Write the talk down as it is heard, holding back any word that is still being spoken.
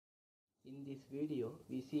In this video,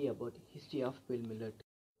 we see about history of pale millet.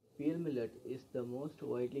 Pale millet is the most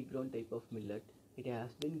widely grown type of millet. It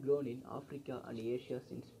has been grown in Africa and Asia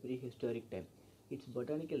since prehistoric time. Its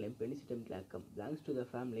botanical name Penicitum glaucum belongs to the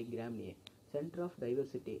family Gramineae. Center of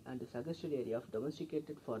diversity and the suggested area of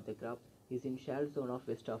domesticated for the crop is in shallow zone of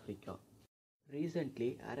West Africa.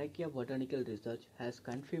 Recently, Arakia Botanical Research has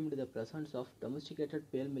confirmed the presence of domesticated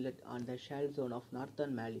pale millet on the shale zone of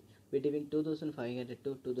northern Mali between 2500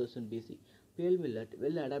 to 2000 BC. Pale millet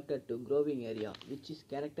well adapted to growing area, which is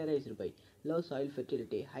characterized by low soil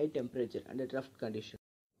fertility, high temperature, and drought conditions.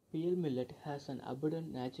 Pale millet has an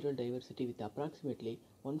abundant natural diversity with approximately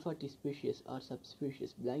 140 species or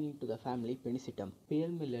subspecies belonging to the family Penicitum.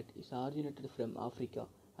 Pale millet is originated from Africa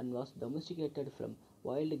and was domesticated from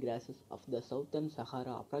wild grasses of the southern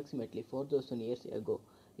Sahara approximately 4000 years ago.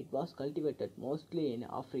 It was cultivated mostly in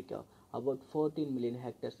Africa, about 14 million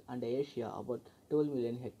hectares, and Asia, about 12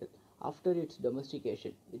 million hectares. After its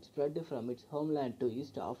domestication, it spread from its homeland to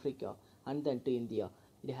East Africa and then to India.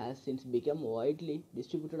 It has since become widely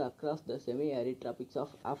distributed across the semi-arid tropics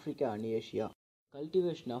of Africa and Asia.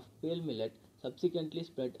 Cultivation of pale millet subsequently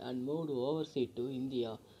spread and moved overseas to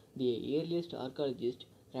India. The earliest archaeologists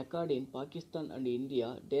record in Pakistan and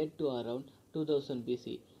India date to around 2000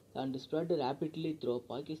 BC and spread rapidly through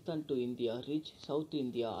Pakistan to India, reached South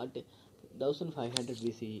India at 1500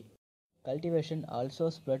 BCE. Cultivation also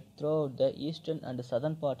spread throughout the eastern and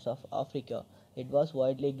southern parts of Africa. It was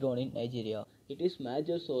widely grown in Nigeria. It is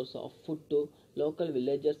major source of food to local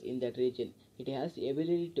villagers in that region. It has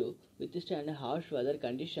ability to withstand harsh weather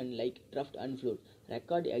conditions like drought and flood.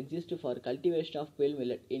 Record exists for cultivation of pale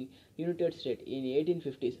millet in United States in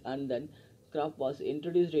 1850s, and then crop was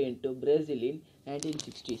introduced into Brazil in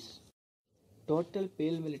 1960s. Total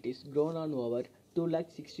pale millet is grown on over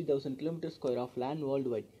 260,000 km square of land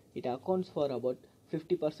worldwide. It accounts for about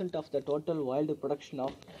 50% of the total world production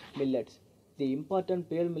of millets. The important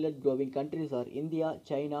pale millet growing countries are India,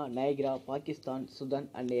 China, Nigeria, Pakistan, Sudan,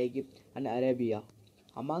 and Egypt and Arabia.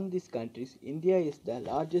 Among these countries, India is the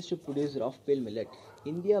largest producer of pale millet.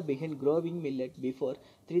 India began growing millet before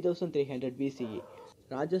 3300 BCE.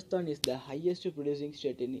 Rajasthan is the highest producing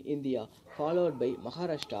state in India, followed by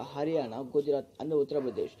Maharashtra, Haryana, Gujarat, and Uttar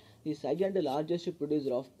Pradesh. The second largest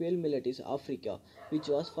producer of pale millet is Africa, which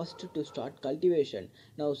was first to start cultivation,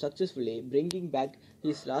 now successfully bringing back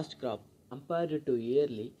its last crop. Compared to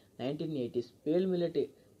early 1980s, pale millet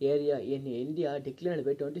area in India declined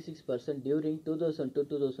by 26% during 2000 to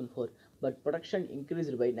 2004, but production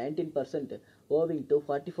increased by 19%, owing to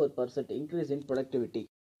 44% increase in productivity.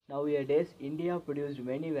 Nowadays, India produced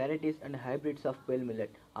many varieties and hybrids of pale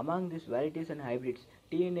millet. Among these varieties and hybrids,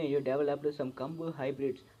 TNAU developed some Kambu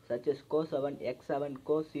hybrids such as Co7, X7,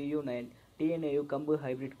 Co-CU9, TNAU Kambu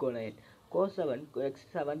hybrid Co9. Co7,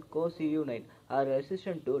 X7, Co-CU9 are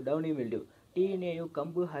resistant to downy mildew. TNAU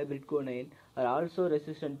Kambu hybrid Co9 are also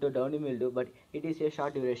resistant to downy mildew, but it is a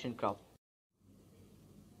short duration crop.